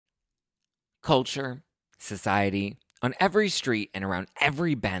Culture, society, on every street and around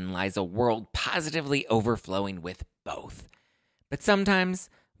every bend lies a world positively overflowing with both. But sometimes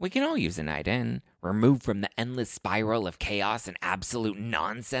we can all use a night in, removed from the endless spiral of chaos and absolute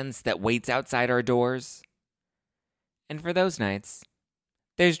nonsense that waits outside our doors. And for those nights,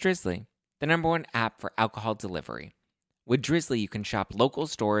 there's Drizzly, the #1 app for alcohol delivery. With Drizzly, you can shop local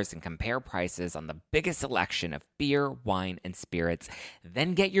stores and compare prices on the biggest selection of beer, wine, and spirits,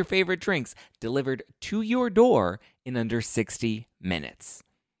 then get your favorite drinks delivered to your door in under 60 minutes.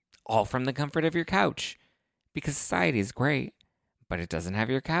 All from the comfort of your couch. Because society is great, but it doesn't have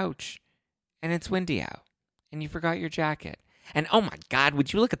your couch. And it's windy out. And you forgot your jacket. And oh my God,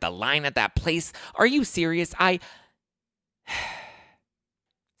 would you look at the line at that place? Are you serious?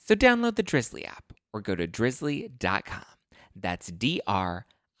 So download the Drizzly app or go to drizzly.com. That's DRIZLY.com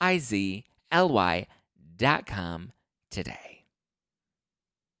today.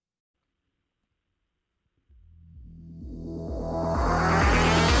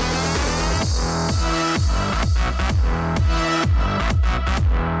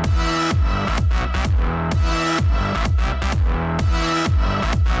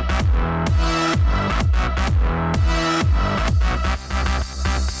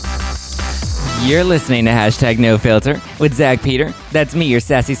 You're listening to #NoFilter with Zach Peter. That's me, your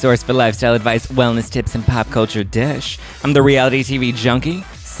sassy source for lifestyle advice, wellness tips, and pop culture dish. I'm the reality TV junkie,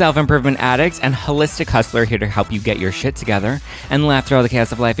 self-improvement addict, and holistic hustler here to help you get your shit together and laugh through all the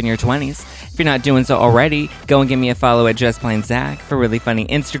chaos of life in your 20s. If you're not doing so already, go and give me a follow at Just Plain Zach for really funny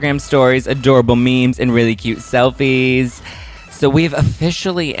Instagram stories, adorable memes, and really cute selfies. So we've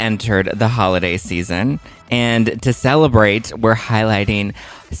officially entered the holiday season, and to celebrate, we're highlighting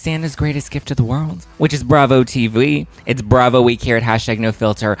Santa's greatest gift to the world, which is Bravo TV. It's Bravo Week here at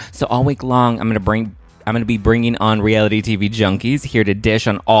 #NoFilter. So all week long, I'm going to be bringing on reality TV junkies here to dish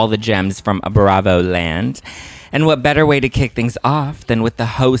on all the gems from Bravo land. And what better way to kick things off than with the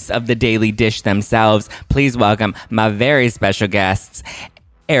hosts of the Daily Dish themselves? Please welcome my very special guests,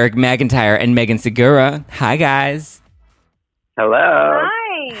 Eric McIntyre and Megan Segura. Hi, guys. Hello.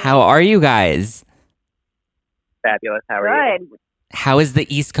 Hi. How are you guys? Fabulous. How are Good. you? How is the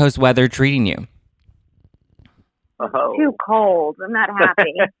East Coast weather treating you? Oh. Too cold. I'm not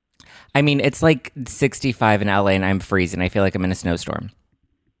happy. I mean, it's like 65 in LA and I'm freezing. I feel like I'm in a snowstorm.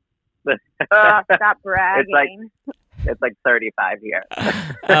 Stop bragging. It's like 35 here.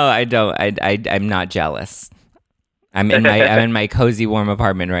 Oh, I don't. I'm not jealous. I'm in my cozy, warm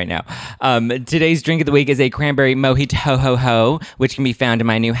apartment right now. Today's drink of the week is a cranberry mojito, which can be found in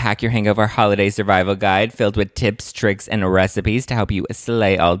my new Hack Your Hangover Holiday Survival Guide, filled with tips, tricks, and recipes to help you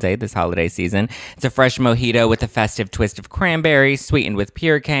slay all day this holiday season. It's a fresh mojito with a festive twist of cranberry, sweetened with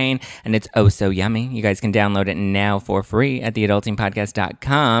pure cane, and it's oh so yummy. You guys can download it now for free at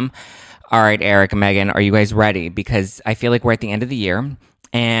theadultingpodcast.com. All right, Eric and Megan, are you guys ready? Because I feel like we're at the end of the year.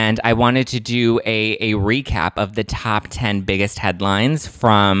 And I wanted to do a recap of the top 10 biggest headlines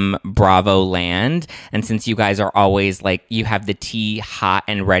from Bravo land. And since you guys are always like, you have the tea hot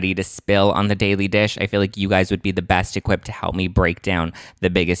and ready to spill on the Daily Dish, I feel like you guys would be the best equipped to help me break down the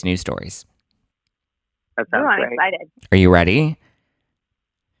biggest news stories. That sounds I'm great. excited. Are you ready?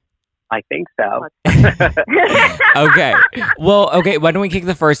 I think so. Okay. Well, okay, why don't we kick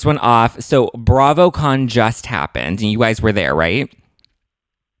the first one off? So BravoCon just happened, and you guys were there, right?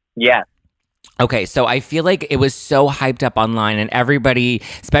 Yes. Okay, so I feel like it was so hyped up online, and everybody,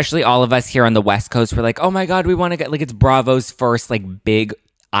 especially all of us here on the West Coast, were like, oh my God, we want to get, like, it's Bravo's first, like, big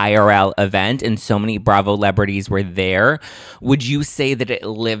IRL event, and so many Bravo celebrities were there. Would you say that it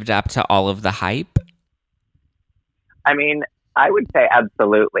lived up to all of the hype? I mean, I would say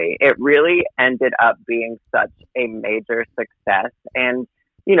absolutely. It really ended up being such a major success. And,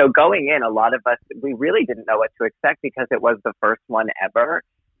 you know, going in, a lot of us, we really didn't know what to expect because it was the first one ever.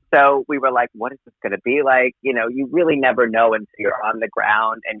 So we were like, what is this going to be like? You know, you really never know until you're on the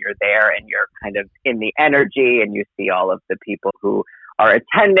ground and you're there and you're kind of in the energy and you see all of the people who are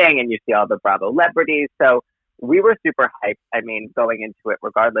attending and you see all the Bravo celebrities. So we were super hyped, I mean, going into it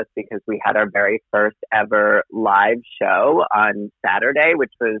regardless, because we had our very first ever live show on Saturday,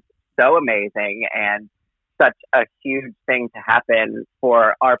 which was so amazing and such a huge thing to happen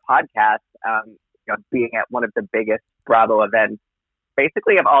for our podcast, you know, being at one of the biggest Bravo events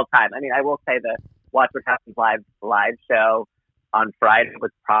basically of all time. I mean, I will say the Watch What Happens live show on Friday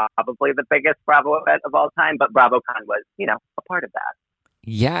was probably the biggest Bravo event of all time, but BravoCon was, you know, a part of that.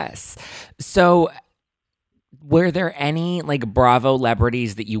 Yes. So were there any like Bravo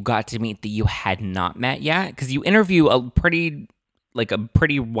celebrities that you got to meet that you had not met yet? Because you interview a pretty like a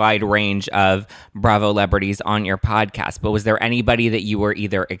pretty wide range of Bravo celebrities on your podcast, but was there anybody that you were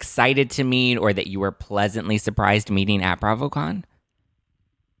either excited to meet or that you were pleasantly surprised meeting at BravoCon?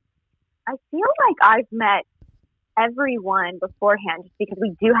 I feel like I've met everyone beforehand just because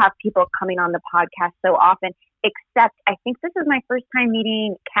we do have people coming on the podcast so often, except I think this is my first time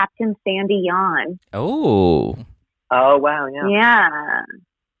meeting Captain Sandy Yon. Oh, wow, yeah. Yeah.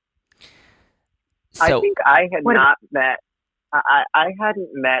 So, I think I had not met, I hadn't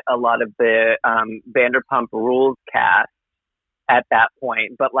met a lot of the Vanderpump Rules cast at that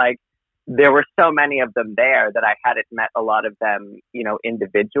point, but like there were so many of them there that I hadn't met a lot of them, you know,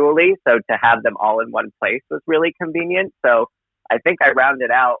 individually. So to have them all in one place was really convenient. So I think I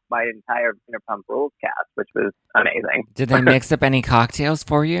rounded out my entire Vanderpump Rules cast, which was amazing. Did they mix up any cocktails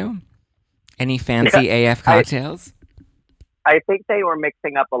for you? Any fancy AF cocktails? I think they were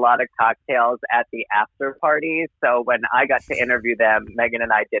mixing up a lot of cocktails at the after parties. So when I got to interview them, Megan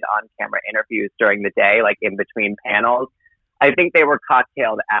and I did on-camera interviews during the day, like in between panels. I think they were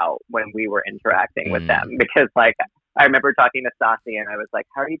cocktailed out when we were interacting with them because, like, I remember talking to Stassi and I was like,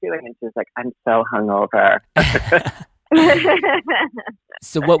 "How are you doing?" And she was like, "I'm so hungover."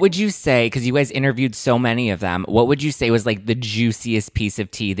 So what would you say, because you guys interviewed so many of them, what would you say was like the juiciest piece of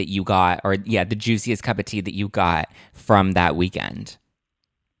tea that you got, or the juiciest cup of tea that you got from that weekend?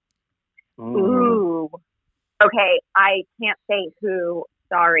 Ooh. Okay, I can't say who,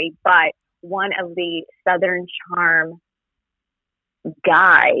 sorry, but one of the Southern Charm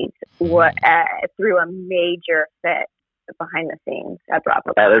guys threw a major fit behind the scenes at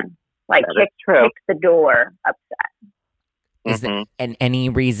BravoCon. Like kicked the door upset. Is there any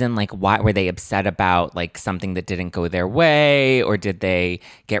reason, like, why were they upset about, like, something that didn't go their way, or did they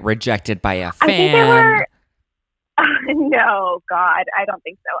get rejected by a fan? I think they were. No, God, I don't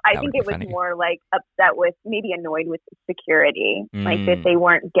think so. I think it was more like upset with, maybe annoyed with security, like that they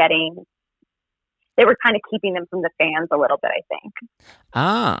weren't getting. They were kind of keeping them from the fans a little bit, I think.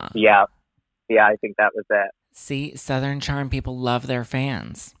 Ah. Yeah, I think that was it. See, Southern Charm people love their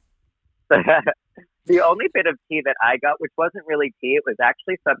fans. The only bit of tea that I got, which wasn't really tea, it was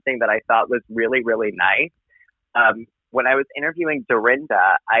actually something that I thought was really, really nice. When I was interviewing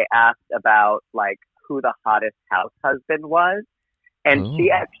Dorinda, I asked about, like, who the hottest house husband was. And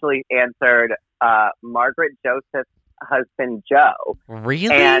she actually answered Margaret Joseph's husband, Joe. Really?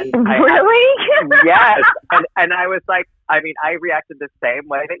 And really? Yes. And I was like, I mean, I reacted the same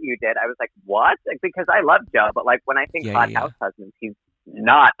way that you did. I was like, what? Because I love Joe, but like when I think house husbands, he's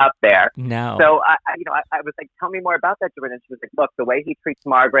not up there. No. So I was like, tell me more about that, Dorinda. And she was like, look, the way he treats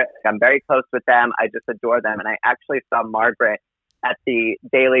Margaret, I'm very close with them. I just adore them. And I actually saw Margaret at the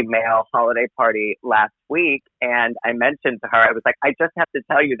Daily Mail holiday party last week. And I mentioned to her, I was like, I just have to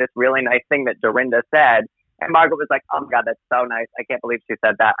tell you this really nice thing that Dorinda said. And Margaret was like, oh my God, that's so nice. I can't believe she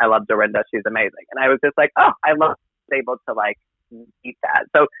said that. I love Dorinda. She's amazing. And I was just like, oh, I love being able to like eat that.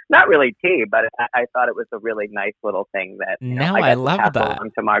 So not really tea, but I thought it was a really nice little thing that I love that.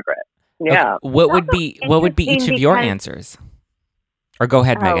 To Margaret. Yeah. Okay. What would be each of your answers? Or go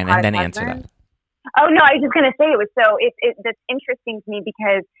ahead, Megan, and then answer that. Oh no, I was just gonna say it was so that's interesting to me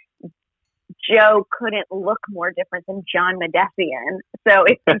because Joe couldn't look more different than John Medesian. So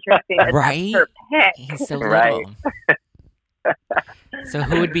it's interesting that right? that's her pick. He's so little. So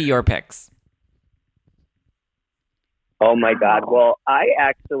who would be your picks? Oh my God. Well, I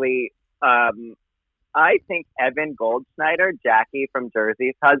actually, I think Evan Goldschneider, Jackie from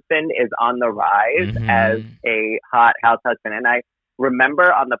Jersey's husband, is on the rise as a hot house husband. And I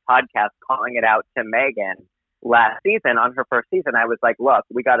remember on the podcast calling it out to Megan last season, on her first season. I was like, look,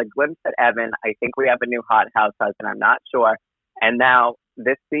 we got a glimpse at Evan. I think we have a new hot house husband. I'm not sure. And now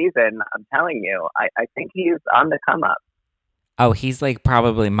this season, I'm telling you, I think he's on the come up. Oh, he's like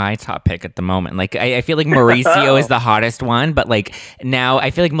probably my top pick at the moment. Like I feel like Mauricio is the hottest one, but like now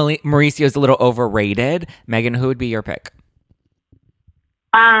I feel like Mauricio is a little overrated. Megan, who would be your pick?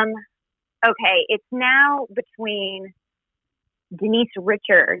 Okay, it's now between Denise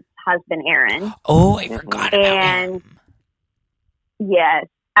Richards' husband Aaron. Oh, I forgot about him. Yes,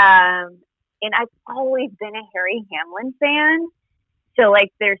 and I've always been a Harry Hamlin fan, so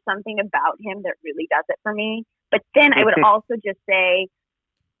like there's something about him that really does it for me. But then I would also just say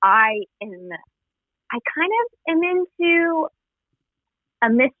I kind of am into a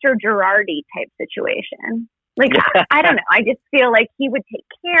Mr. Girardi type situation. Like, I don't know. I just feel like he would take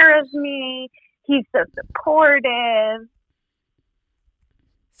care of me. He's so supportive.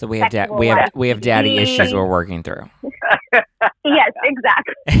 So we have daddy issues we're working through. Yes,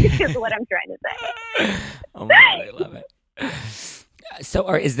 exactly. Is what I'm trying to say. Oh my God, I love it. So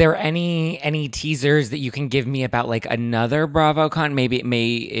So, is there any teasers that you can give me about like another BravoCon?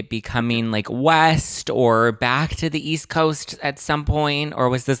 Maybe it be coming like west or back to the East Coast at some point, or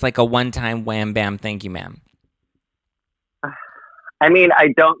was this like a one-time wham bam? Thank you, ma'am. I mean, I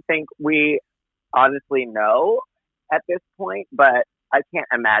don't think we honestly know at this point, but I can't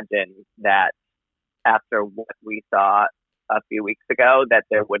imagine that after what we saw a few weeks ago, that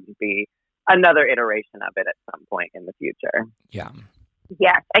there wouldn't be another iteration of it at some point in the future. Yeah.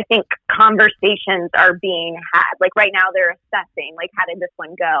 Yes, I think conversations are being had. Like right now they're assessing, like, how did this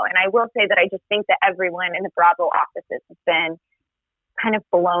one go? And I will say that I just think that everyone in the Bravo offices has been kind of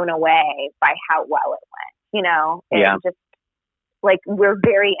blown away by how well it went, you know? And Yeah. just like, we're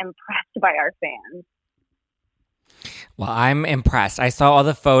very impressed by our fans. Well, I'm impressed. I saw all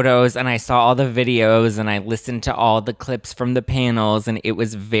the photos and I saw all the videos and I listened to all the clips from the panels, and it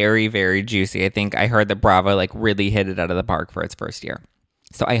was very, very juicy. I think I heard that Bravo like really hit it out of the park for its first year.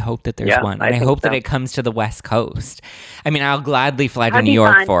 So I hope that there's one. And I hope that it comes to the West Coast. I mean, I'll gladly fly to New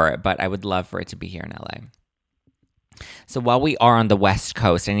York for it, but I would love for it to be here in LA. So while we are on the West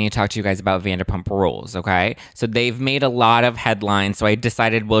Coast, I need to talk to you guys about Vanderpump Rules, okay? So they've made a lot of headlines, so I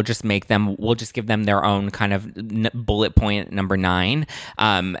decided we'll just give them their own kind of bullet point number 9.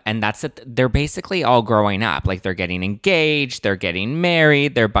 And that's that they're basically all growing up. Like, they're getting engaged, they're getting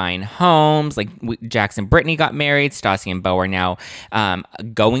married, they're buying homes. Like, Jax and Brittany got married, Stassi and Beau are now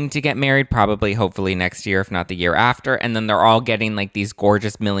going to get married, probably, hopefully next year, if not the year after. And then they're all getting like these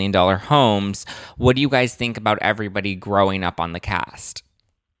gorgeous $1 million homes. What do you guys think about everybody growing up on the cast?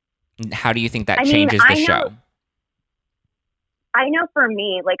 How do you think that changes the show? I know for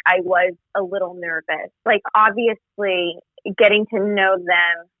me, like, I was a little nervous. Like, obviously, getting to know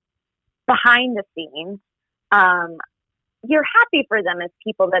them behind the scenes, you're happy for them as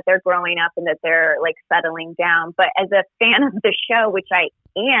people that they're growing up and that they're like settling down. But as a fan of the show, which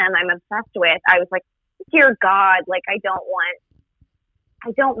I'm obsessed with, I was like, dear God, like, I don't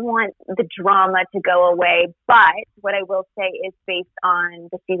want the drama to go away. But what I will say is, based on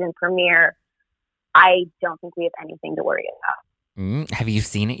the season premiere, I don't think we have anything to worry about. Have you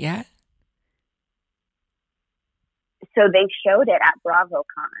seen it yet? So they showed it at BravoCon.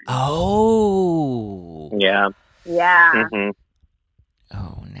 Oh. Yeah. Yeah. Mm-hmm.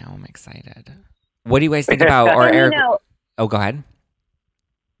 Oh, now I'm excited. What do you guys think about, or Eric? Oh, go ahead.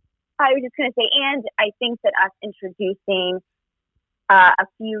 I was just going to say, and I think that us introducing a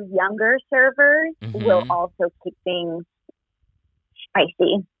few younger servers will also keep things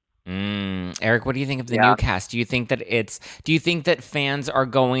spicy. Eric, what do you think of the new cast? Do you think that fans are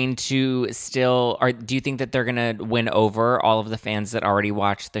going to do you think that they're going to win over all of the fans that already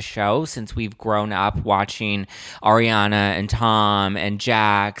watched the show, since we've grown up watching Ariana and Tom and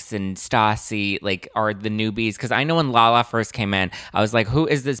Jax and Stassi, like, are the newbies? Because I know when Lala first came in, I was like, who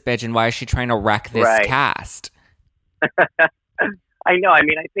is this bitch and why is she trying to wreck this cast? I know. I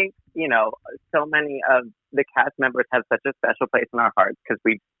mean, I think, you know, so many of the cast members have such a special place in our hearts because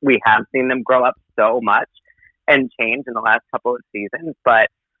we have seen them grow up so much and change in the last couple of seasons. But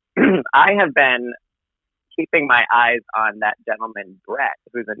I have been keeping my eyes on that gentleman, Brett,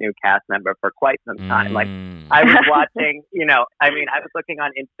 who's a new cast member, for quite some time. Like, I was watching, you know, I mean, I was looking on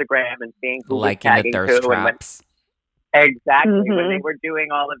Instagram and seeing who was tagging who. Exactly. When they were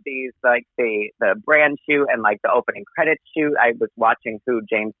doing all of these, like the brand shoot and like the opening credits shoot, I was watching who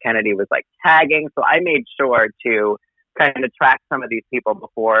James Kennedy was like tagging. So I made sure to kind of track some of these people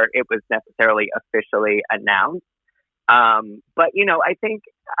before it was necessarily officially announced. But, you know, I think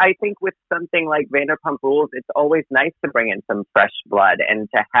with something like Vanderpump Rules, it's always nice to bring in some fresh blood and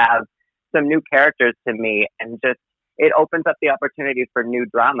to have some new characters to meet, and just, it opens up the opportunities for new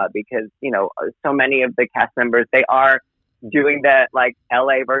drama because, you know, so many of the cast members, they are doing that like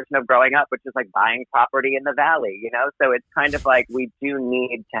LA version of growing up, which is like buying property in the valley, you know? So it's kind of like we do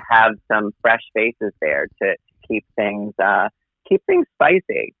need to have some fresh faces there to keep things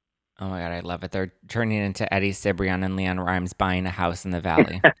spicy. Oh my God, I love it. They're turning into Eddie Cibrian and Leanne Rimes buying a house in the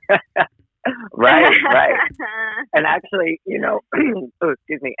valley. Right. And actually, you know,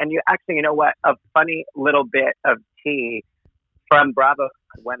 excuse me. And you know what? A funny little bit of tea from Bravo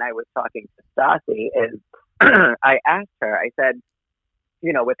when I was talking to Stassi is I asked her, I said,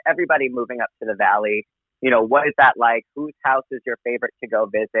 you know, with everybody moving up to the valley, you know, what is that like? Whose house is your favorite to go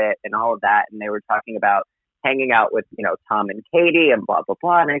visit and all of that? And they were talking about hanging out with, you know, Tom and Katie and blah, blah,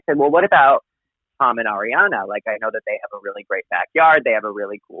 blah. And I said, well, what about Tom and Ariana? Like, I know that they have a really great backyard. They have a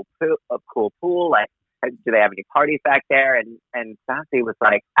really cool pool. Like, do they have any parties back there? And Stassi was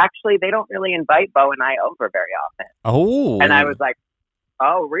like, actually, they don't really invite Beau and I over very often. Oh. And I was like,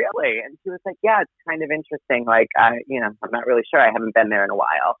 oh, really? And she was like, yeah, it's kind of interesting. Like, I'm not really sure. I haven't been there in a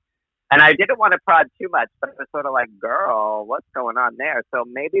while. And I didn't want to prod too much, but it was sort of like, girl, what's going on there? So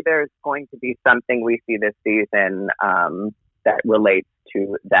maybe there's going to be something we see this season that relates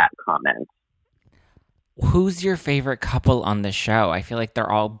to that comment. Who's your favorite couple on the show? I feel like they're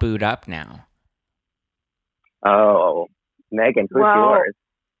all booed up now. Oh, Megan, who's yours?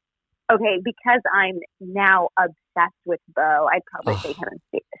 Okay, because I'm now obsessed with Beau, I'd probably say him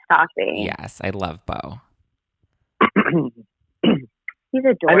and Stassi. Yes, I love Beau. He's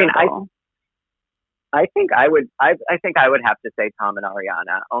adorable. I mean, I think I would have to say Tom and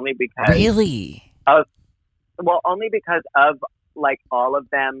Ariana, only because really, only because of like all of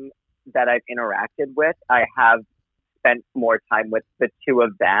them that I've interacted with, I have spent more time with the two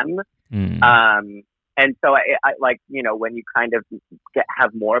of them. And so I like, when you kind of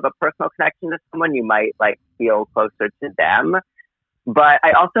have more of a personal connection to someone, you might like feel closer to them. But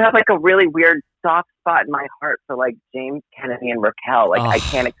I also have like a really weird soft spot in my heart for like James Kennedy and Raquel. Like I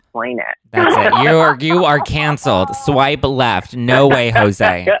can't explain it. That's it. You are canceled. Swipe left. No way,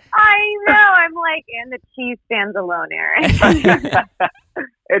 Jose. I know. I'm like, and the cheese stands alone, Aaron.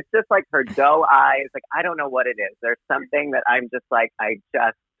 It's just like her doe eyes. Like I don't know what it is. There's something that I'm just like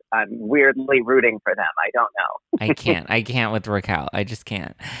I'm weirdly rooting for them. I don't know. I can't with Raquel. I just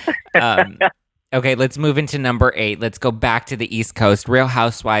can't. Okay, let's move into number 8. Let's go back to the East Coast. Real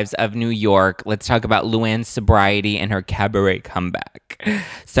Housewives of New York. Let's talk about Luann's sobriety and her cabaret comeback.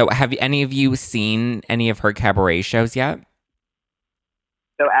 So have any of you seen any of her cabaret shows yet?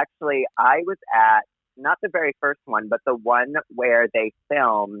 So actually, I was at, not the very first one, but the one where they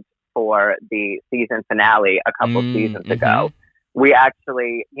filmed for the season finale a couple seasons ago. We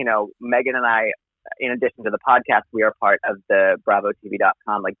actually, Megan and I, in addition to the podcast, we are part of the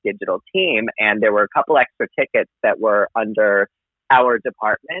BravoTV.com digital team, and there were a couple extra tickets that were under our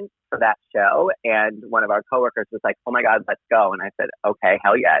department for that show. And one of our coworkers was like, "Oh my God, let's go!" And I said, "Okay,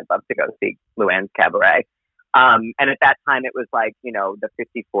 hell yeah, I'd love to go see Luann's cabaret." And at that time, it was the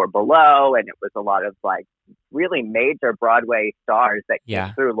 54 Below, and it was a lot of really major Broadway stars that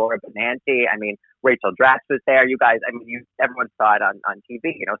came through. Laura Benanti, I mean, Rachel Dratch was there. You guys, I mean, everyone saw it on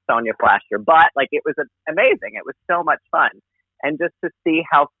TV. Sonia Flash Your Butt. It was amazing. It was so much fun, and just to see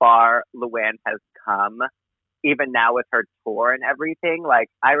how far Luann has come, even now with her tour and everything.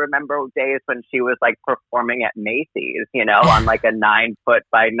 I remember days when she was performing at Macy's, on a 9 foot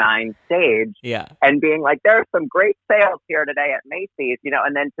by 9 stage, and being like, there are some great sales here today at Macy's,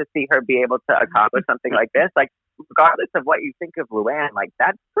 and then to see her be able to accomplish something like this, regardless of what you think of Luann,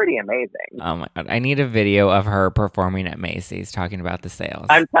 that's pretty amazing. Oh my God. I need a video of her performing at Macy's talking about the sales.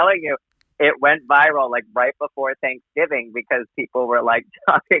 I'm telling you, it went viral right before Thanksgiving because people were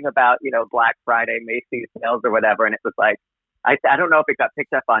talking about, Black Friday Macy's sales or whatever. And it was I don't know if it got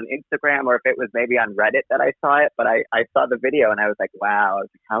picked up on Instagram or if it was maybe on Reddit that I saw it, but I saw the video and I was like, wow,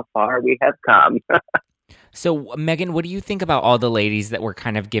 how far we have come. So, Megan, what do you think about all the ladies that were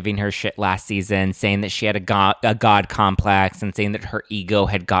kind of giving her shit last season, saying that she had a god complex and saying that her ego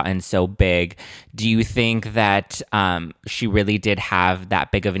had gotten so big? Do you think that she really did have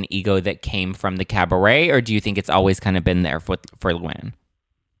that big of an ego that came from the cabaret, or do you think it's always kind of been there for Luann?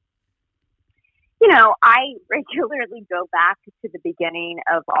 I regularly go back to the beginning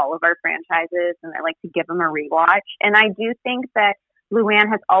of all of our franchises, and I like to give them a rewatch. And I do think that Luann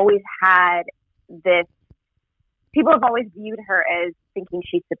has always had this. People have always viewed her as thinking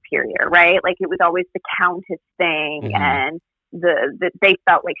she's superior, right? It was always the Countess thing, and they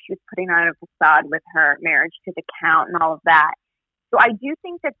felt like she was putting on a facade with her marriage to the Count and all of that. So I do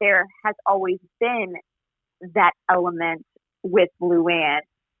think that there has always been that element with Luann,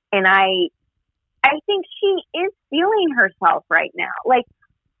 and I think she is feeling herself right now.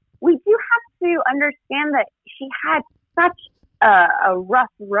 We do have to understand that she had such a rough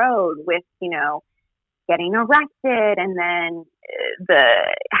road with, getting arrested and then the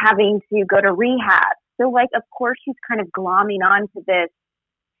having to go to rehab. So of course she's kind of glomming onto this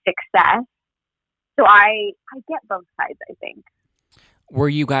success. So I get both sides, I think. Were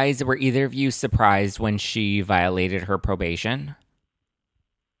either of you surprised when she violated her probation?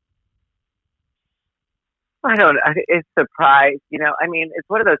 I don't know. It's surprised. I mean, it's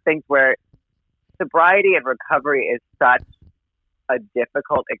one of those things where sobriety and recovery is such a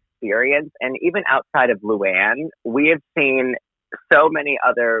difficult experience. And even outside of Luann, we have seen so many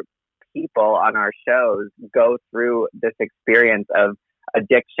other people on our shows go through this experience of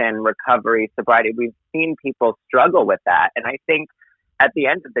addiction, recovery, sobriety. We've seen people struggle with that. And I think at the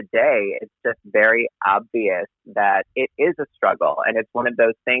end of the day, it's just very obvious that it is a struggle. And it's one of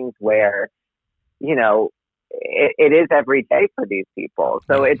those things where, it is every day for these people.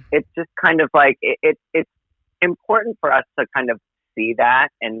 So it's just kind of like, it's important for us to kind of see that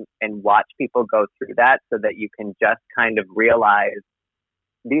and watch people go through that so that you can just kind of realize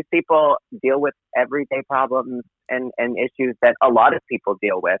these people deal with everyday problems and issues that a lot of people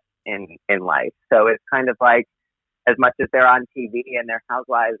deal with in life. So it's kind of like, as much as they're on TV and they're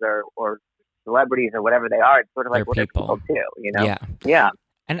housewives or celebrities or whatever they are, it's sort of like, they're people too, you know? Yeah.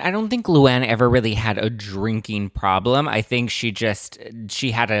 And I don't think Luann ever really had a drinking problem. I think she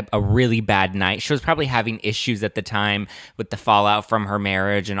had a really bad night. She was probably having issues at the time with the fallout from her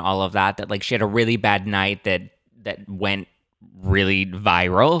marriage and all of that like she had a really bad night that went really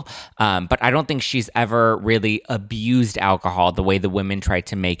viral. But I don't think she's ever really abused alcohol the way the women tried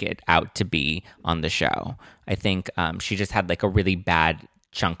to make it out to be on the show. I think she just had like a really bad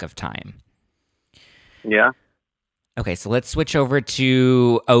chunk of time. Yeah. Okay, so let's switch over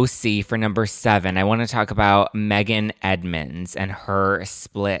to OC for number 7. I want to talk about Megan Edmonds and her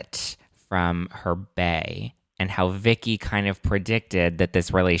split from her bae and how Vicki kind of predicted that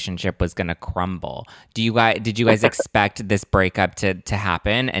this relationship was going to crumble. Did you guys expect this breakup to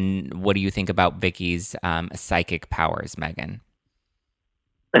happen? And what do you think about Vicki's psychic powers, Megan?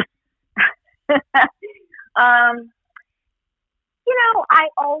 I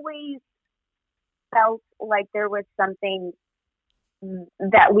always felt like there was something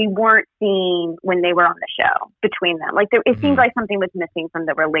that we weren't seeing when they were on the show between them. Like it seemed like something was missing from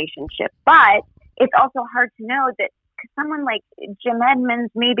the relationship. But it's also hard to know that someone like Jim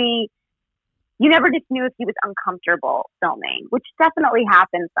Edmonds, maybe you never just knew if he was uncomfortable filming, which definitely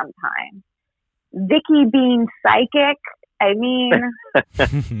happens sometimes. Vicki being psychic, I mean,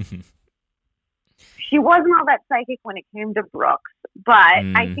 she wasn't all that psychic when it came to Brooks, but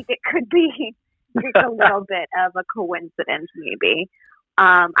I think it could be just a little bit of a coincidence, maybe.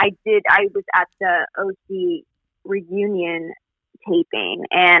 I was at the OC reunion taping,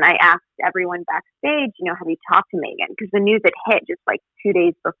 and I asked everyone backstage, have you talked to Megan? Because the news had hit just like 2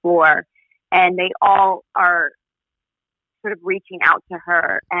 days before, and they all are sort of reaching out to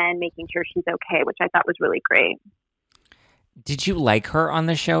her and making sure she's okay, which I thought was really great. Did you like her on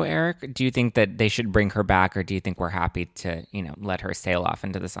the show, Eric? Do you think that they should bring her back, or do you think we're happy to, let her sail off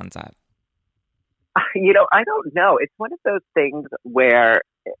into the sunset? I don't know. It's one of those things where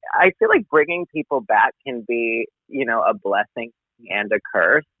I feel like bringing people back can be, a blessing and a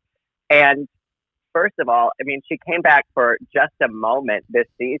curse. And first of all, I mean, she came back for just a moment this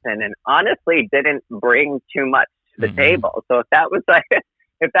season and honestly didn't bring too much to the table. So if that was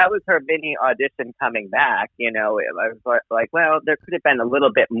her mini audition coming back, I was like, well, there could have been a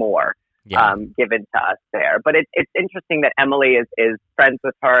little bit more given to us there. But it's interesting that Emily is friends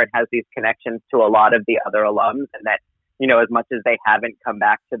with her and has these connections to a lot of the other alums, and that, as much as they haven't come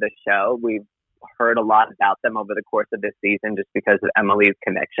back to the show, we've heard a lot about them over the course of this season just because of Emily's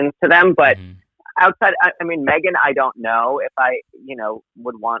connections to them. But outside, I mean, Megan, I don't know if I,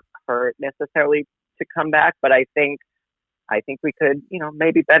 would want her necessarily to come back, but I think we could,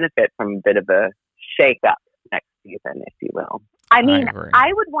 maybe benefit from a bit of a shake up next season, if you will. I mean,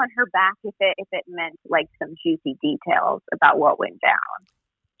 I would want her back if it meant like some juicy details about what went down.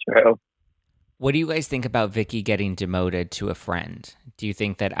 True. What do you guys think about Vicki getting demoted to a friend? Do you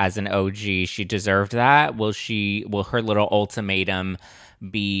think that as an OG she deserved that? Will her little ultimatum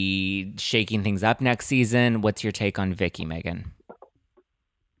be shaking things up next season? What's your take on Vicki, Megan?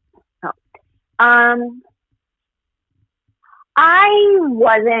 I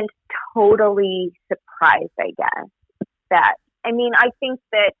wasn't totally surprised, I guess. I think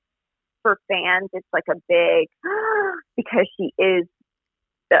that for fans, it's like a big, because she is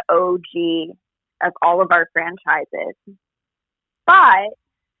the OG of all of our franchises. But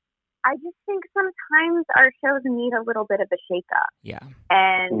I just think sometimes our shows need a little bit of a shake-up. Yeah.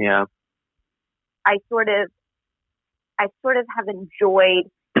 And I sort of have enjoyed,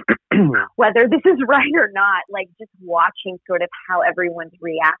 whether this is right or not, like just watching sort of how everyone's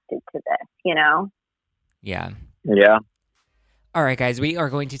reacted to this, Yeah. Yeah. All right, guys, we are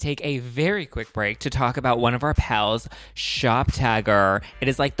going to take a very quick break to talk about one of our pals, ShopTagger. It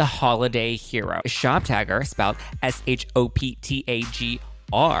is like the holiday hero. ShopTagger, spelled ShopTagr,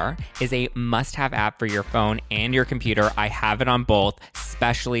 is a must-have app for your phone and your computer. I have it on both,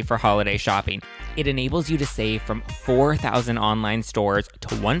 especially for holiday shopping. It enables you to save from 4,000 online stores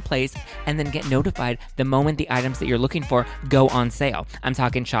to one place and then get notified the moment the items that you're looking for go on sale. I'm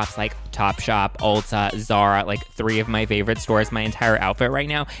talking shops like Topshop, Ulta, Zara, like 3 of my favorite stores. My entire outfit right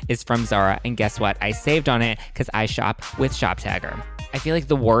now is from Zara, and guess what? I saved on it because I shop with ShopTagger. I feel like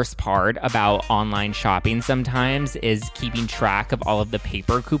the worst part about online shopping sometimes is keeping track of all of the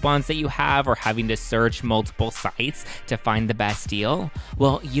paper coupons that you have or having to search multiple sites to find the best deal.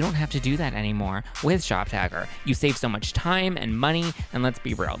 Well, you don't have to do that anymore with ShopTagger. You save so much time and money, and let's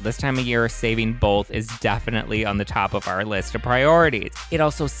be real, this time of year, saving both is definitely on the top of our list of priorities. It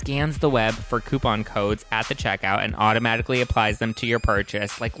also scans the web for coupon codes at the checkout and automatically applies them to your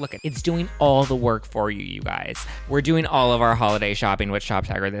purchase. Like, look, it's doing all the work for you, you guys. We're doing all of our holiday shopping with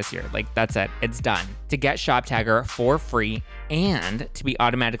ShopTagger this year. Like, that's it. It's done. To get ShopTagger for free and to be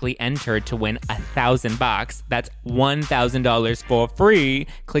automatically entered to win $1,000, that's $1,000 for free,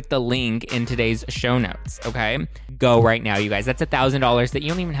 click the link in today's show notes, okay? Go right now, you guys. That's $1,000 that you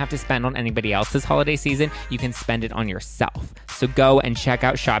don't even have to spend on anybody else this holiday season. You can spend it on yourself. So go and check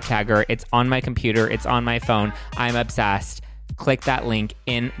out ShopTagger. It's on my computer. It's on my phone. I'm obsessed. Click that link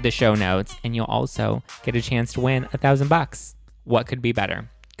in the show notes, and you'll also get a chance to win $1,000. What could be better?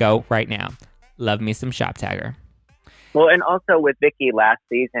 Go right now. Love me some ShopTagger. Well, and also with Vicki last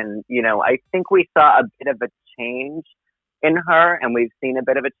season, you know, I think we saw a bit of a change in her, and we've seen a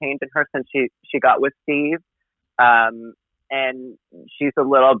bit of a change in her since she got with Steve. And she's a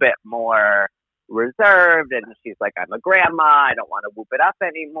little bit more reserved, and she's like, I'm a grandma, I don't want to whoop it up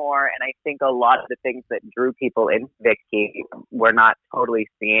anymore. And I think a lot of the things that drew people in Vicki, we're not totally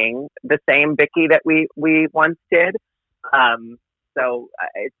seeing the same Vicki that we once did. So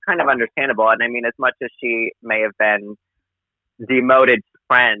it's kind of understandable. And I mean, as much as she may have been demoted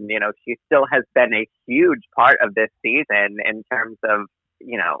friend, you know, she still has been a huge part of this season in terms of,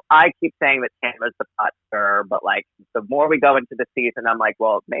 you know, I keep saying that Tamara's the pot stirrer, but like the more we go into the season, I'm like,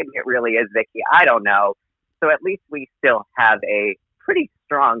 well, maybe it really is Vicki. I don't know. So at least we still have a pretty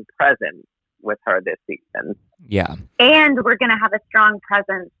strong presence with her this season. Yeah. And we're going to have a strong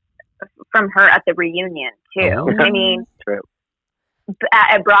presence from her at the reunion too. Oh. I mean, True.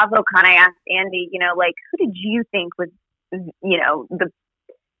 At BravoCon, I asked Andy, you know, like, who did you think was, you know, the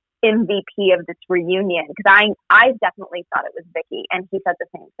MVP of this reunion? Because I definitely thought it was Vicki, and he said the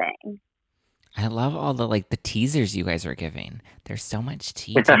same thing. I love all the the teasers you guys are giving. There's so much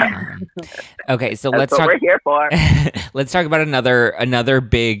tea to come. Okay, so let's talk. That's what we're here for. Let's talk about another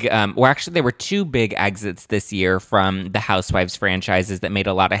big. Well, actually, there were 2 big exits this year from the Housewives franchises that made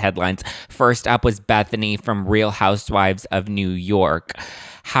a lot of headlines. First up was Bethany from Real Housewives of New York.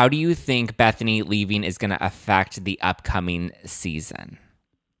 How do you think Bethany leaving is going to affect the upcoming season?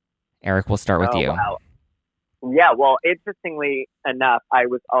 Eric, we'll start with you. Wow. Yeah, well, interestingly enough, I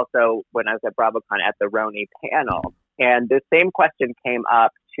was also, when I was at BravoCon, at the Roni panel, and the same question came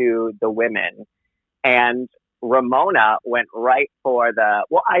up to the women, and Ramona went right for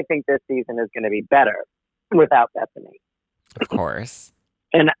I think this season is going to be better without Bethany. Of course.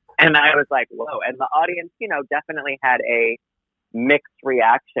 And I was like, whoa. And the audience, you know, definitely had a mixed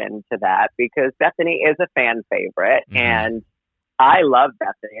reaction to that because Bethany is a fan favorite, and I love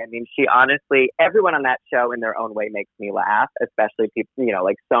Bethany. I mean, she honestly, everyone on that show in their own way makes me laugh, especially people, you know,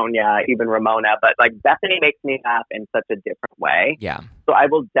 like Sonia, even Ramona, but like Bethany makes me laugh in such a different way. Yeah. So I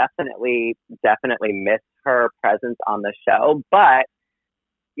will definitely miss her presence on the show. But,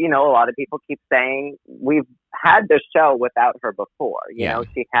 you know, a lot of people keep saying we've had the show without her before. You know,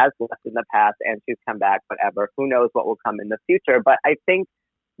 she has left in the past and she's come back, whatever. Who knows what will come in the future. But I think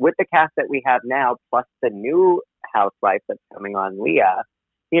with the cast that we have now, plus the new housewife that's coming on, Leah,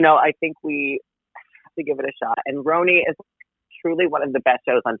 you know, I think we have to give it a shot. And Roni is truly one of the best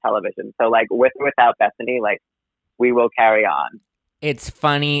shows on television. So like with or without Bethany, like we will carry on. It's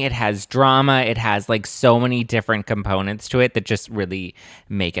funny. It has drama. It has like so many different components to it that just really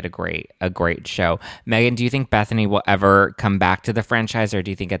make it a great show. Megan, do you think Bethany will ever come back to the franchise, or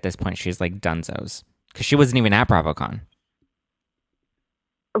do you think at this point she's like dunzos? Because she wasn't even at BravoCon.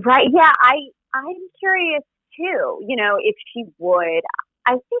 Right. Yeah. I'm curious too, you know, if she would.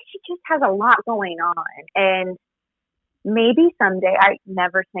 I think she just has a lot going on, and maybe someday, I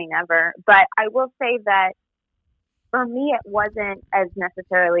never say never, but I will say that for me, it wasn't as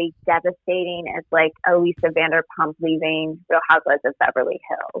necessarily devastating as like Lisa Vanderpump leaving Real Housewives of Beverly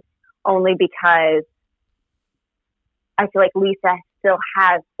Hills, only because I feel like Lisa still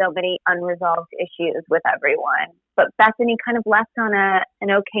has so many unresolved issues with everyone. But Bethany kind of left on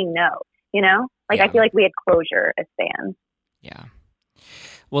an okay note, you know? Like, I feel like we had closure as fans. Yeah.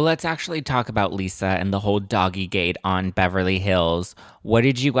 Well, let's actually talk about Lisa and the whole doggy gate on Beverly Hills. What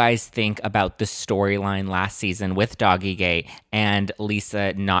did you guys think about the storyline last season with Doggy Gate and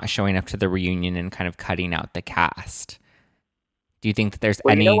Lisa not showing up to the reunion and kind of cutting out the cast? Do you think that there's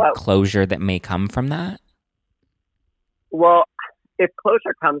Well, you know any what? closure that may come from that? Well, if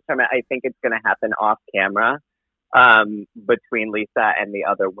closure comes from it, I think it's going to happen off camera between Lisa and the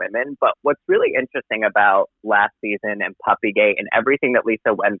other women. But what's really interesting about last season and Puppygate and everything that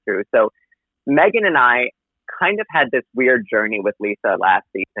Lisa went through. So Megan and I kind of had this weird journey with Lisa last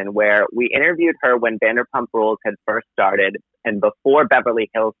season where we interviewed her when Vanderpump Rules had first started and before Beverly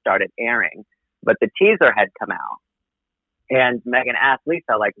Hills started airing, but the teaser had come out. And Megan asked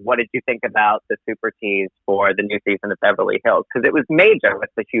Lisa, like, what did you think about the super tease for the new season of Beverly Hills? Because it was major with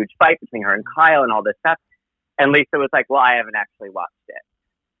the huge fight between her and Kyle and all this stuff. And Lisa was like, well, I haven't actually watched it.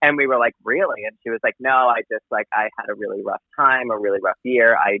 And we were like, really? And she was like, no, I had a really rough time, a really rough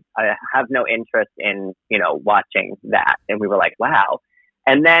year. I have no interest in, watching that. And we were like, wow.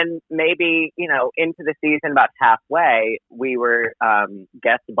 And then maybe, into the season, about halfway, we were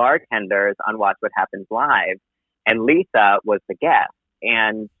guest bartenders on Watch What Happens Live. And Lisa was the guest.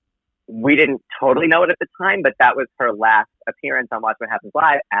 And we didn't totally know it at the time, but that was her last appearance on Watch What Happens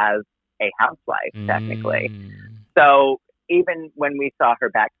Live as a housewife, technically. So even when we saw her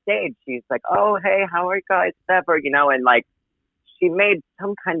backstage, she's like, oh, hey, how are you guys ever? And like, she made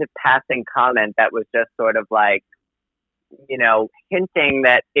some kind of passing comment that was just sort of like, hinting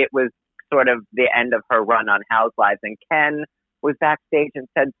that it was sort of the end of her run on Housewives. And Ken was backstage and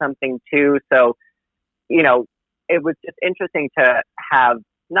said something too. So, it was just interesting to have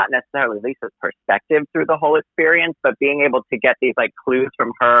not necessarily Lisa's perspective through the whole experience, but being able to get these like clues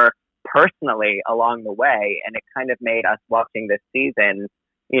from her personally along the way. And it kind of made us watching this season,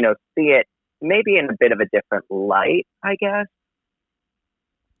 see it maybe in a bit of a different light, I guess.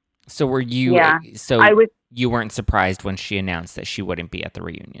 So were you, you weren't surprised when she announced that she wouldn't be at the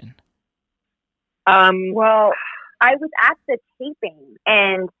reunion? Well, I was at the taping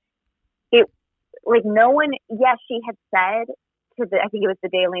and it, like no one, yes, she had said I think it was the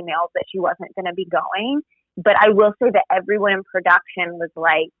Daily Mail that she wasn't going to be going. But I will say that everyone in production was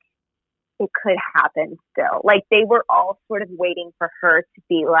like, it could happen still. Like they were all sort of waiting for her to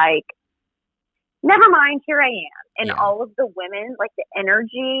be like, never mind, here I am. And all of the women, like the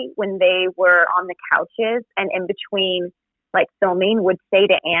energy when they were on the couches and in between like filming would say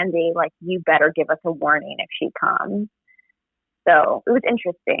to Andy, like, you better give us a warning if she comes. So it was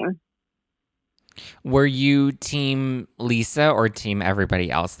interesting. Were you team Lisa or team everybody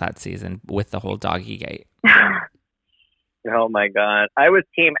else that season with the whole doggy gate? Oh my God. I was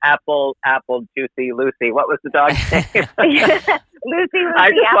team Apple, Juicy, Lucy. What was the dog's name? Lucy,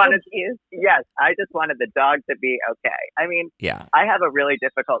 Juice. Yes, I just wanted the dog to be okay. I mean, I have a really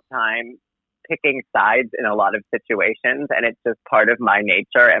difficult time picking sides in a lot of situations, and it's just part of my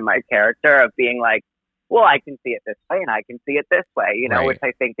nature and my character of being like, well, I can see it this way and I can see it this way, right. Which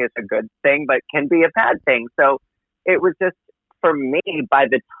I think is a good thing, but can be a bad thing. So it was just, for me, by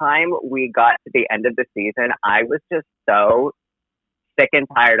the time we got to the end of the season, I was just so sick and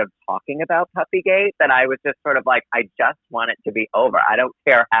tired of talking about Puppygate that I was just sort of like, I just want it to be over. I don't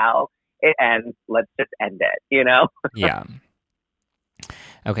care how it ends. Let's just end it, Yeah.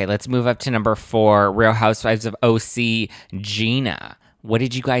 Okay, let's move up to number 4, Real Housewives of OC, Gina. What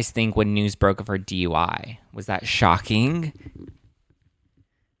did you guys think when news broke of her DUI? Was that shocking?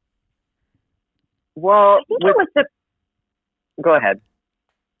 Well, I think it was Go ahead.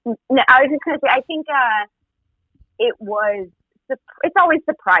 No, I was just going to say, I think it's always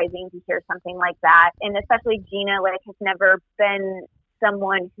surprising to hear something like that. And especially Gina, like, has never been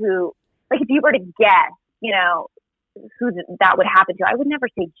someone who, like, if you were to guess, who that would happen to, I would never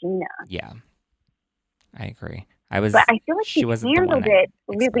say Gina. Yeah, I agree. But I feel like she handled it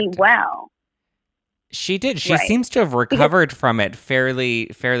really well. She did. She seems to have recovered from it fairly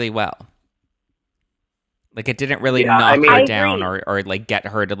well. Like it didn't really knock her down or like get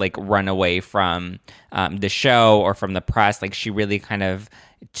her to like run away from the show or from the press. Like she really kind of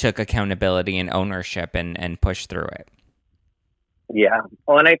took accountability and ownership and pushed through it. Yeah.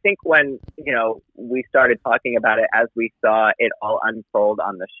 Well, and I think when, we started talking about it as we saw it all unfold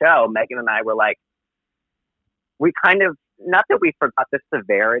on the show, Megan and I were like, we kind of, not that we forgot the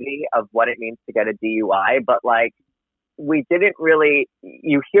severity of what it means to get a DUI, but like, we didn't really,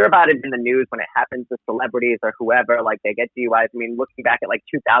 you hear about it in the news when it happens to celebrities or whoever, like they get DUIs. I mean, looking back at like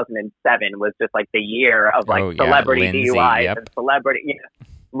 2007 was just like the year of like celebrity Lindsay, DUIs and celebrity,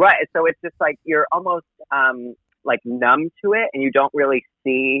 right. So it's just like, you're almost like numb to it and you don't really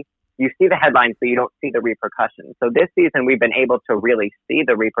see you see the headlines, but you don't see the repercussions. So this season, we've been able to really see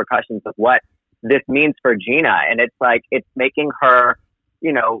the repercussions of what this means for Gina. And it's like, it's making her,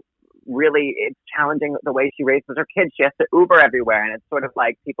 you know, really, it's challenging the way she raises her kids. She has to Uber everywhere. And it's sort of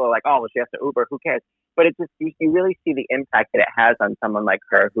like, people are like, oh, well, she has to Uber, who cares? But it's just, you really see the impact that it has on someone like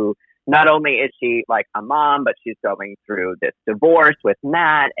her, who not only is she like a mom, but she's going through this divorce with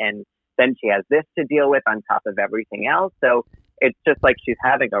Matt. And then she has this to deal with on top of everything else. So it's just like she's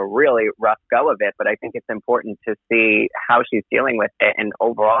having a really rough go of it. But I think it's important to see how she's dealing with it. And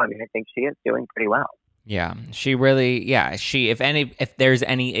overall, I mean, I think she is doing pretty well. Yeah, she really, if there's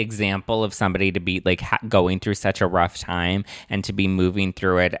any example of somebody to be like going through such a rough time and to be moving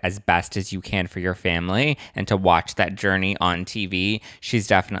through it as best as you can for your family and to watch that journey on TV, she's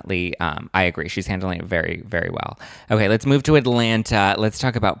definitely, I agree, she's handling it very, very well. Okay, let's move to Atlanta. Let's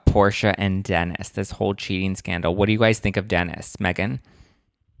talk about Porsha and Dennis, this whole cheating scandal. What do you guys think of Dennis, Megan?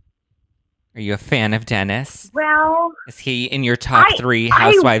 Are you a fan of Dennis? Well, is he in your top 3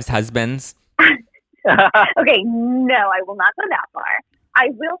 housewives' husbands? Okay, no, I will not go that far. I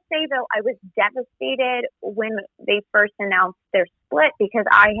will say, though, I was devastated when they first announced their split because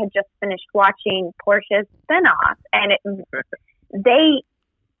I had just finished watching Porsha's spinoff, and they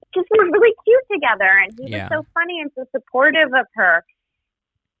just were really cute together, and he was so funny and so supportive of her.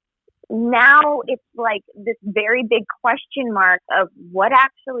 Now it's like this very big question mark of what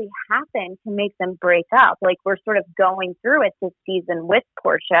actually happened to make them break up. Like, we're sort of going through it this season with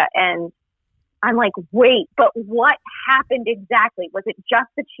Porsha, and I'm like, wait, but what happened exactly? Was it just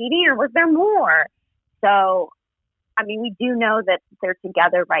the cheating or was there more? So, I mean, we do know that they're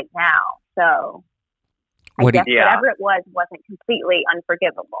together right now. So I guess whatever it was wasn't completely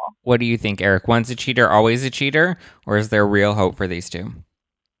unforgivable. What do you think, Eric? Once a cheater, always a cheater? Or is there real hope for these two?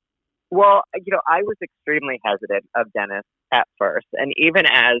 Well, you know, I was extremely hesitant of Dennis at first. And even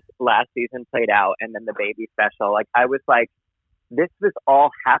as last season played out and then the baby special, like I was like, this was all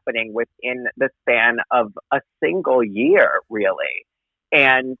happening within the span of a single year, really.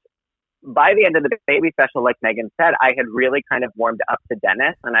 And by the end of the baby special, like Megan said, I had really kind of warmed up to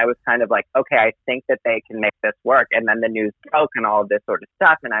Dennis. And I was kind of like, okay, I think that they can make this work. And then the news broke and all of this sort of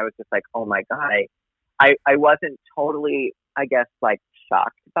stuff. And I was just like, oh my God. I wasn't totally, I guess, like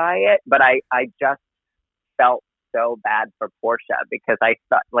shocked by it. But I just felt so bad for Porsha because I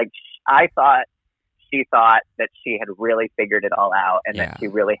thought she thought that she had really figured it all out and that she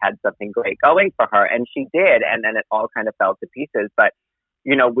really had something great going for her. And she did. And then it all kind of fell to pieces. But,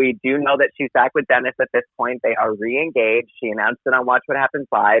 you know, we do know that she's back with Dennis at this point. They are re-engaged. She announced it on Watch What Happens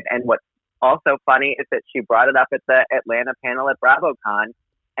Live. And what's also funny is that she brought it up at the Atlanta panel at BravoCon.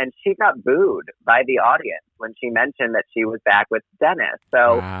 And she got booed by the audience when she mentioned that she was back with Dennis.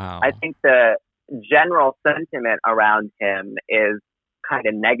 So I think the general sentiment around him is kind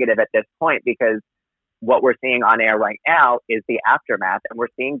of negative at this point because what we're seeing on air right now is the aftermath. And we're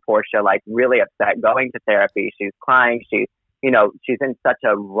seeing Porsha like really upset, going to therapy. She's crying. She's in such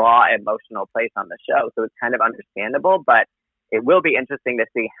a raw emotional place on the show. So it's kind of understandable, but it will be interesting to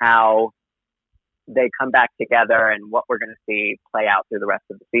see how they come back together and what we're going to see play out through the rest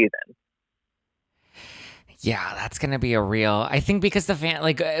of the season. Yeah, that's going to be a real, I think because the fan,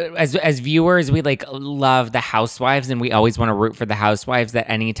 like as viewers, we like love the housewives and we always want to root for the housewives that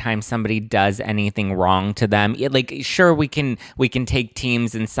anytime somebody does anything wrong to them, like sure we can take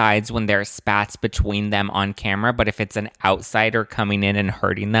teams and sides when there are spats between them on camera. But if it's an outsider coming in and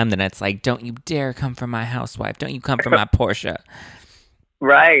hurting them, then it's like, don't you dare come for my housewife. Don't you come for my Porsha.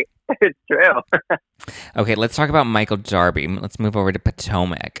 Right. It's true. Okay, let's talk about Michael Darby. Let's move over to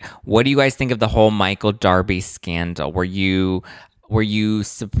Potomac. What do you guys think of the whole Michael Darby scandal? Were you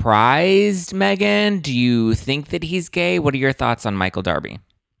surprised, Megan? Do you think that he's gay? What are your thoughts on Michael Darby?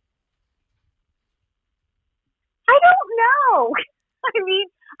 I don't know. I mean,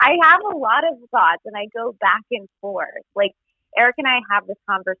 I have a lot of thoughts and I go back and forth. Like Eric and I have this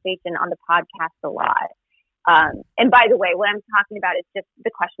conversation on the podcast a lot. And by the way, what I'm talking about is just the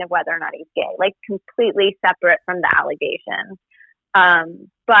question of whether or not he's gay, like completely separate from the allegation.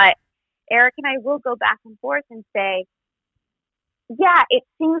 But Eric and I will go back and forth and say, yeah, it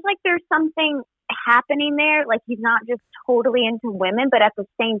seems like there's something happening there. Like he's not just totally into women, but at the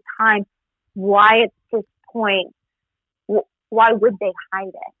same time, why at this point, why would they hide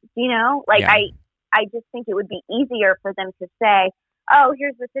it? You know, like I just think it would be easier for them to say, oh,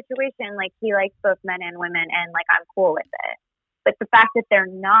 here's the situation. Like he likes both men and women and like, I'm cool with it. But the fact that they're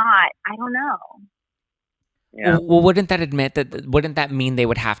not, I don't know. Yeah. Well, wouldn't that mean they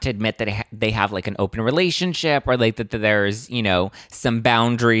would have to admit that they have like an open relationship or like that there's, you know, some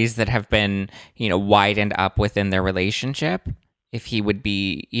boundaries that have been, you know, widened up within their relationship? if he would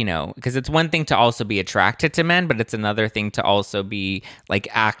be, because it's one thing to also be attracted to men, but it's another thing to also be like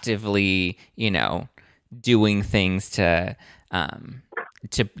actively, doing things to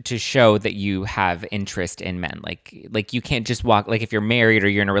show that you have interest in men. Like you can't just walk, like if you're married or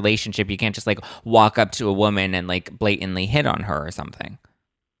you're in a relationship, you can't just like walk up to a woman and like blatantly hit on her or something.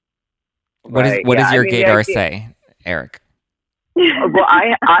 What does your gaydar say, Eric? Well,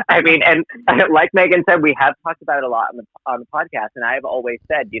 I mean, and like Megan said, we have talked about it a lot on the podcast, and I've always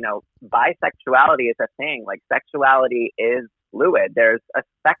said, bisexuality is a thing. Like, sexuality is fluid. There's a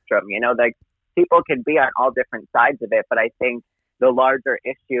spectrum, like people can be on all different sides of it, but I think the larger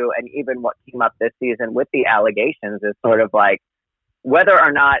issue, and even what came up this season with the allegations, is sort of like whether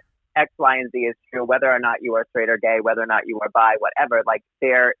or not X, Y, and Z is true, whether or not you are straight or gay, whether or not you are bi, whatever, like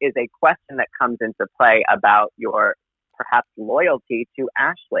there is a question that comes into play about your perhaps loyalty to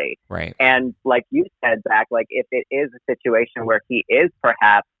Ashley. Right. And like you said, Zach, like if it is a situation where he is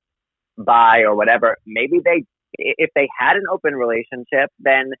perhaps bi or whatever, maybe if they had an open relationship,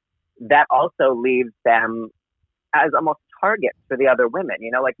 then that also leaves them as almost targets for the other women.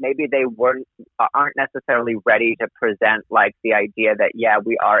 Like maybe they aren't necessarily ready to present like the idea that, yeah,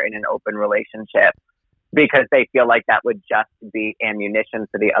 we are in an open relationship, because they feel like that would just be ammunition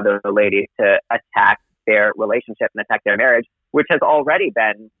for the other ladies to attack their relationship and attack their marriage, which has already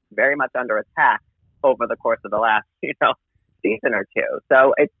been very much under attack over the course of the last, season or two.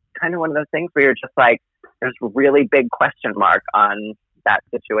 So it's kind of one of those things where you're just like, there's a really big question mark on that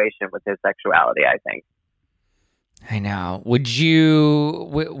situation with his sexuality, I think. I know. Would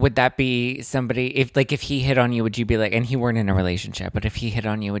that be somebody, if he hit on you, would you be like, and he weren't in a relationship, but if he hit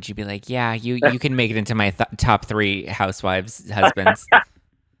on you, would you be like, yeah, you can make it into my top 3 housewives husbands?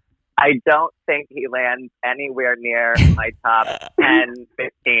 I don't think he lands anywhere near my top 10,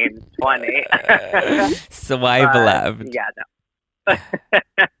 15, 20. So I've left. Yeah, no.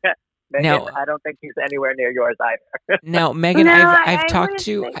 Megan, now, I don't think he's anywhere near yours either. Now, Megan, No, I've talked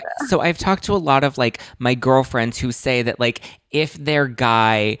to a lot of like my girlfriends who say that like if their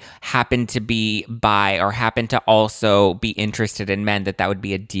guy happened to be bi or happened to also be interested in men, that would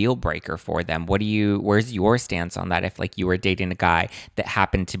be a deal breaker for them. Where's your stance on that? If like you were dating a guy that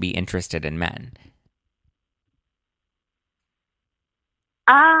happened to be interested in men?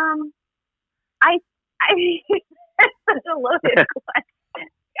 I it's such a loaded question.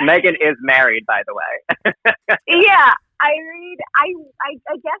 Megan is married, by the way. Yeah, I guess I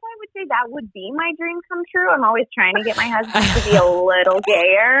would say that would be my dream come true. I'm always trying to get my husband to be a little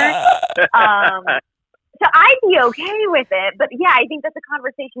gayer. So I'd be okay with it. But yeah, I think that's a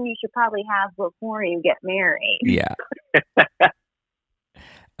conversation you should probably have before you get married. Yeah.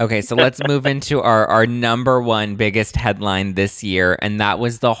 Okay, so let's move into our number one biggest headline this year, and that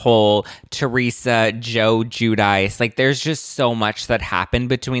was the whole Teresa, Joe Giudice. Like, there's just so much that happened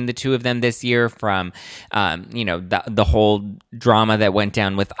between the two of them this year, from, the whole drama that went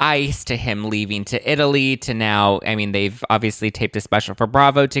down with Ice, to him leaving to Italy, to now, I mean, they've obviously taped a special for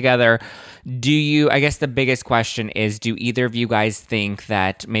Bravo together. I guess the biggest question is, do either of you guys think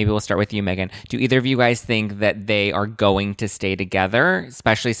that, maybe we'll start with you, Megan, do either of you guys think that they are going to stay together,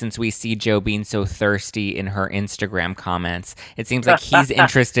 especially since we see Joe being so thirsty in her Instagram comments? It seems like he's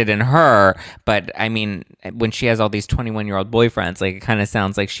interested in her, but I mean, when she has all these 21-year-old boyfriends, like it kind of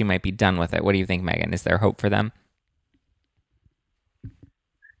sounds like she might be done with it. What do you think, Megan? Is there hope for them?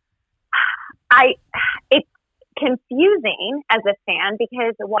 It's confusing as a fan,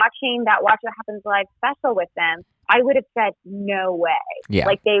 because watching that Watch What Happens Live special with them, I would have said no way. Yeah.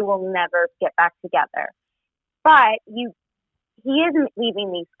 Like they will never get back together. But he isn't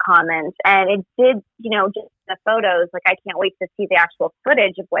leaving these comments, and it did, just the photos, like I can't wait to see the actual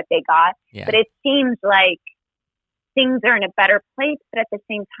footage of what they got. Yeah. But it seems like things are in a better place, but at the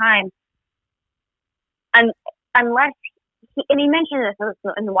same time, unless he mentioned this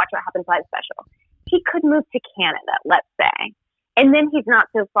in the Watch What Happens Live special, he could move to Canada, let's say, and then he's not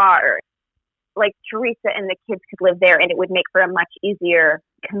so far. Like Teresa and the kids could live there, and it would make for a much easier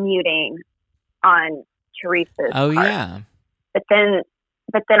commuting on Teresa's part. Yeah. But then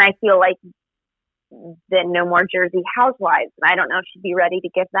I feel like then no more Jersey Housewives, and I don't know if she'd be ready to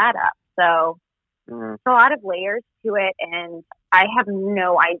give that up. So there's a lot of layers to it, and I have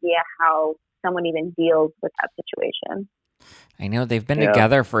no idea how someone even deals with that situation. I know they've been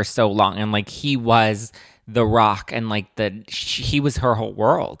together for so long, and like he was the rock, and like he was her whole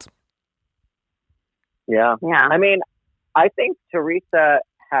world. Yeah. I mean, I think Teresa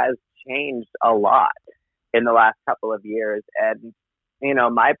has changed a lot in the last couple of years, and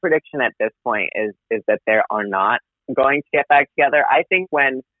my prediction at this point is that they are not going to get back together. I think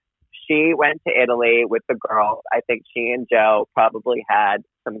when she went to Italy with the girls. I think she and Joe probably had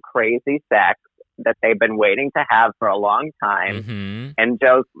some crazy sex that they've been waiting to have for a long time. Mm-hmm. And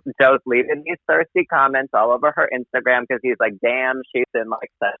Joe's leaving these thirsty comments all over her Instagram because he's like, damn, she's in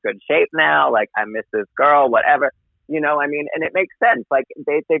like such good shape now. Like, I miss this girl, whatever. You know, I mean, and it makes sense. Like,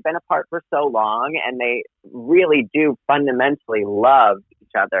 they've been apart for so long and they really do fundamentally love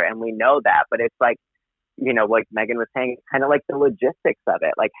each other. And we know that. But it's like, you know, like Megan was saying, kind of like the logistics of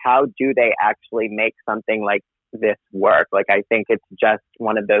it. Like, how do they actually make something like this work? Like, I think it's just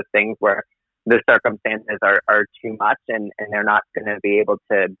one of those things where the circumstances are too much and they're not going to be able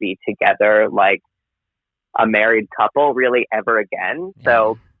to be together like a married couple really ever again. Yeah.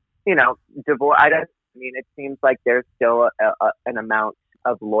 So, you know, divorce, I mean, it seems like there's still an amount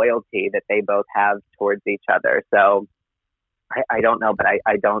of loyalty that they both have towards each other. So I don't know, but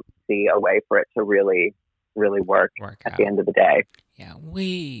I don't see a way for it to really work at the end of the day. Yeah,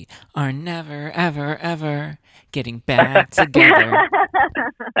 we are never, ever, ever getting back together.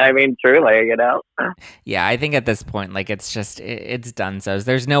 I mean, truly, you know? Yeah, I think at this point, like, it's just, it's done. So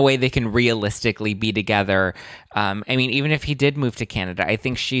there's no way they can realistically be together. I mean, even if he did move to Canada, I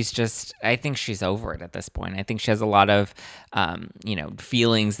think she's over it at this point. I think she has a lot of, you know,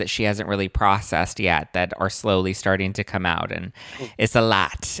 feelings that she hasn't really processed yet that are slowly starting to come out. And it's a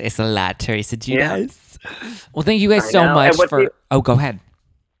lot. It's a lot, Teresa Giudice. Well, thank you guys so much for... go ahead.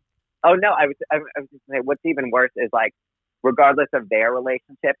 Oh, no, I was just going to say, what's even worse is, like, regardless of their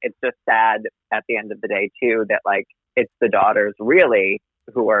relationship, it's just sad at the end of the day, too, that, like, it's the daughters really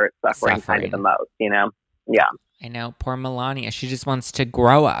who are suffering kind of the most, you know? Yeah. I know. Poor Melania. She just wants to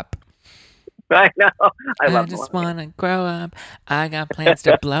grow up. I know. I just want to grow up. I got plans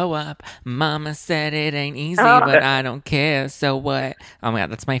to blow up. Mama said it ain't easy, but I don't care. So what? Oh my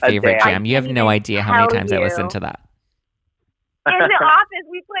God, that's my favorite jam. You have no idea how many times I listen to that. In the office,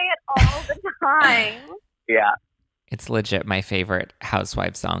 we play it all the time. Yeah. It's legit my favorite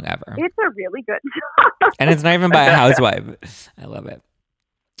housewife song ever. It's a really good song. And it's not even by a housewife. I love it.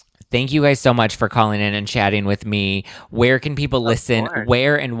 Thank you guys so much for calling in and chatting with me. Where can people listen?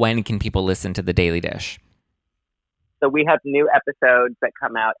 Where and when can people listen to The Daily Dish? So we have new episodes that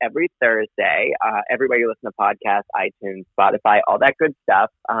come out every Thursday, everywhere you listen to podcasts, iTunes, Spotify, all that good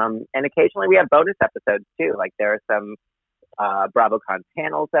stuff. And occasionally we have bonus episodes too. Like there are some BravoCon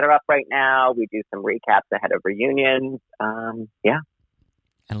panels that are up right now. We do some recaps ahead of reunions. Yeah.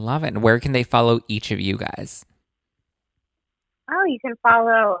 I love it. And where can they follow each of you guys? Oh, you can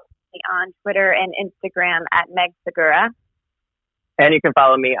follow me on Twitter and Instagram at Meg Segura. And you can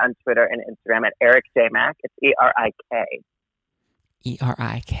follow me on Twitter and Instagram at Eric J. Mack. It's ERIK.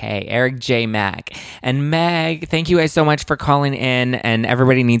 ERIK, Eric J. Mack. And Meg, thank you guys so much for calling in. And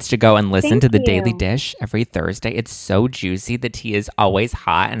everybody needs to go and listen to The Daily Dish every Thursday. It's so juicy. The tea is always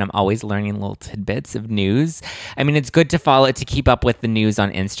hot, and I'm always learning little tidbits of news. I mean, it's good to follow it to keep up with the news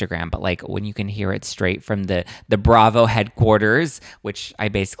on Instagram, but like when you can hear it straight from the Bravo headquarters, which I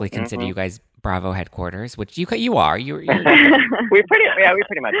basically consider you guys Bravo headquarters, which you are. You're we pretty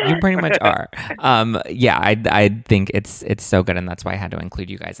much are. You pretty much are. Yeah, I think it's so good, and that's why I had to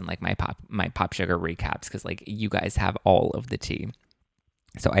include you guys in like my Pop Sugar recaps because like you guys have all of the tea.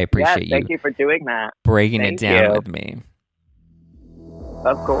 So I appreciate you. Thank you for doing that. Breaking it down with me.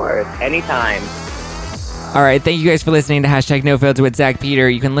 Of course, anytime. All right, thank you guys for listening to #NoFilter with Zach Peter.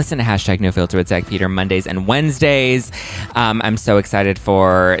 You can listen to #NoFilter with Zach Peter Mondays and Wednesdays. I'm so excited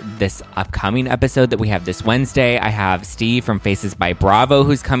for this upcoming episode that we have this Wednesday. I have Steve from Faces by Bravo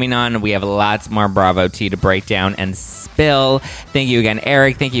who's coming on. We have lots more Bravo tea to break down and spill. Thank you again,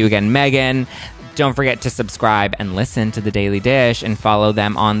 Eric. Thank you again, Megan. Don't forget to subscribe and listen to The Daily Dish and follow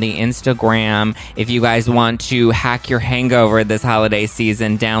them on the Instagram. If you guys want to hack your hangover this holiday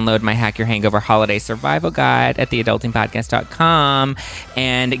season, download my Hack Your Hangover Holiday Survival Guide at theadultingpodcast.com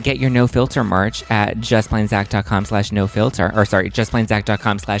and get your No Filter merch at justplainzach.com/nofilter, or sorry,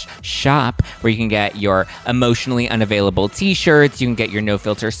 justplainzach.com/shop, where you can get your emotionally unavailable t-shirts, you can get your No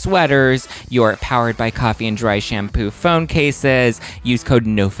Filter sweaters, your Powered by Coffee and Dry Shampoo phone cases. Use code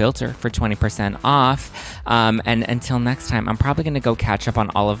NOFILTER for 20% off. And until next time, I'm probably going to go catch up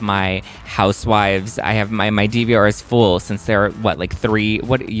on all of my housewives. I have my DVR is full since there are there are like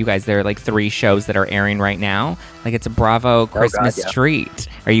 3 shows that are airing right now. Like it's a Bravo Christmas treat.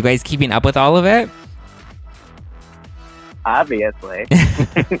 Are you guys keeping up with all of it? Obviously.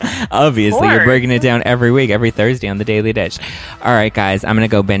 Obviously, you're breaking it down every week, every Thursday on The Daily Dish. All right, guys, I'm going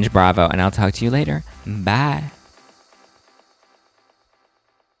to go binge Bravo and I'll talk to you later. Bye.